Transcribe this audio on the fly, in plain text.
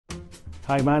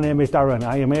Hi, my name is Darren.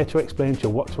 I am here to explain to you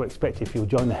what to expect if you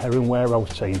join the Heron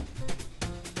warehouse team.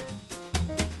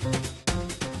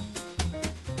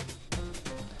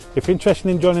 If you're interested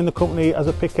in joining the company as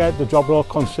a picker, the job role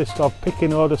consists of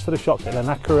picking orders for the shops in an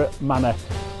accurate manner.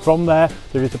 From there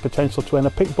is the potential to earn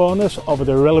a pick bonus over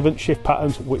the relevant shift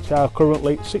patterns, which are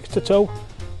currently 6 to 2,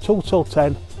 2 till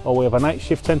 10, or we have a night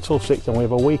shift 10 till 6, and we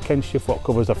have a weekend shift what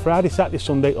covers a Friday, Saturday,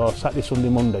 Sunday, or Saturday, Sunday,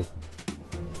 Monday.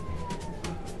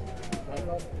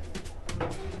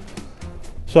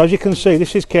 So as you can see,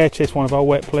 this is Curtis, one of our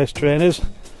workplace trainers.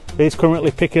 He's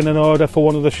currently picking an order for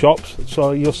one of the shops,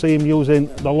 so you'll see him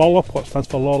using the LOLOP, what stands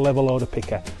for low level order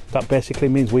picker. That basically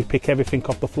means we pick everything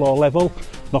off the floor level,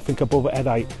 nothing above head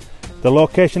height. The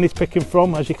location he's picking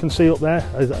from, as you can see up there,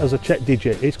 as a check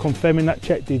digit. He's confirming that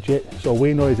check digit, so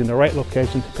we know he's in the right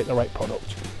location to pick the right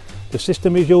product. The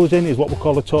system he's using is what we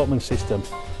call a Toteman system,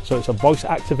 so it's a voice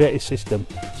activated system.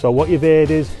 So what you've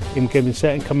heard is him giving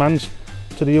certain commands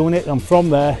to the unit, and from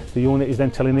there the unit is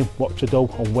then telling him what to do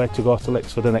and where to go to look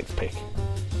for the next pick.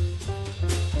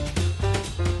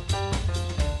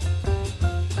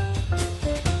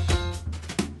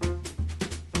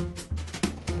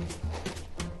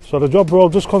 So the job role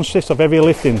just consists of heavy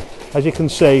lifting. As you can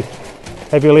see,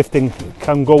 heavy lifting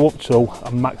can go up to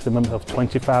a maximum of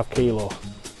 25 kilo.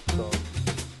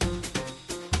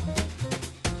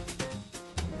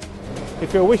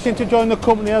 If you're wishing to join the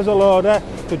company as a loader,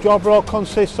 the job role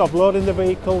consists of loading the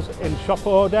vehicles in shop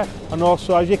order, and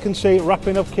also, as you can see,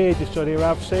 wrapping of cages so they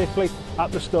arrive safely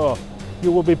at the store.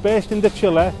 You will be based in the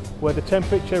chiller where the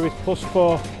temperature is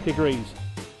 +4 degrees.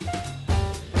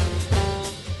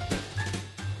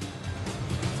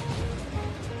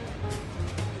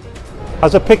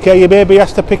 As a picker, you may be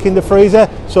asked to pick in the freezer,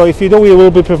 so if you do, you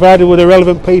will be provided with a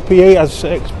relevant PPE, as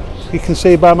you can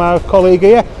see by my colleague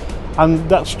here, and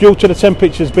that's due to the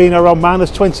temperatures being around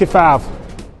 -25.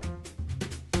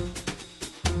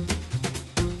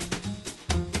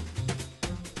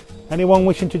 Anyone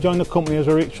wishing to join the company as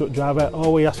a reach truck driver,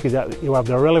 all we ask is that you have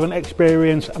the relevant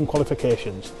experience and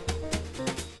qualifications.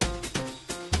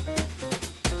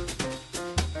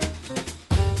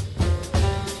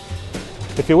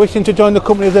 If you're wishing to join the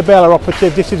company as a baler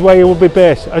operative, this is where you will be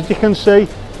based. As you can see,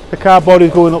 the cardboard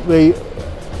is going up the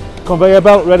conveyor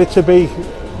belt ready to be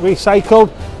recycled.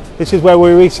 This is where we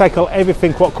recycle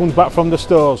everything what comes back from the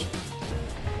stores.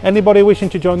 Anybody wishing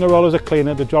to join the role as a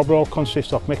cleaner, the job role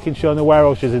consists of making sure the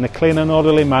warehouse is in a clean and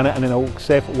orderly manner and in a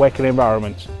safe working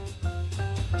environment.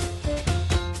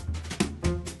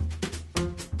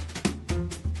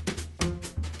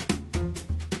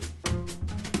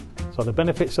 So the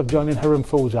benefits of joining Heron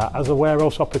Foods are, as a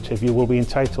warehouse operative, you will be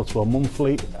entitled to a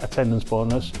monthly attendance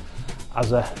bonus.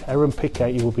 As a Heron picker,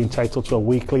 you will be entitled to a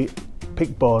weekly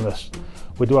pick bonus.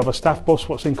 We do have a staff bus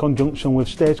what's in conjunction with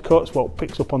Stagecoach what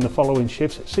picks up on the following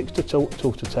shifts: 6 to 2,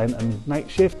 2 to 10 and night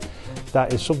shift.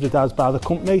 That is subsidised by the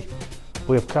company.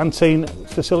 We have canteen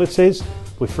facilities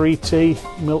with free tea,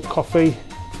 milk, coffee,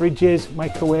 fridges,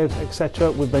 microwaves, etc.,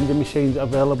 with vending machines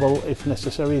available if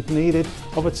necessary if needed.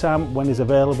 Overtime, when is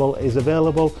available, is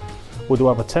available. We do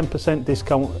have a 10%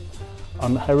 discount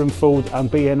on Heron Food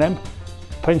and B&M,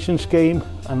 pension scheme,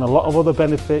 and a lot of other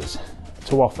benefits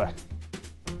to offer.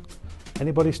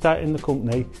 Anybody starting the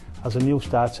company as a new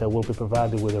starter will be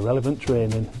provided with a relevant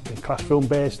training in classroom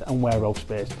based and warehouse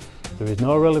based. There is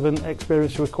no relevant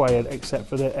experience required except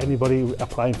for anybody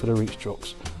applying for the reach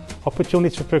trucks.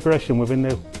 Opportunities for progression within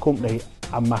the company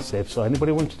are massive, so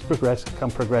anybody wanting to progress can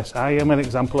progress. I am an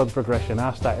example of progression.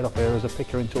 I started off here as a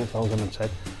picker in 2010,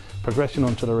 progressing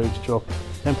onto the reach truck,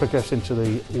 then progressing to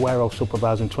the warehouse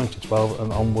supervisor in 2012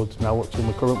 and onwards, now up to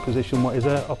my current position, what is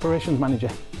an operations manager.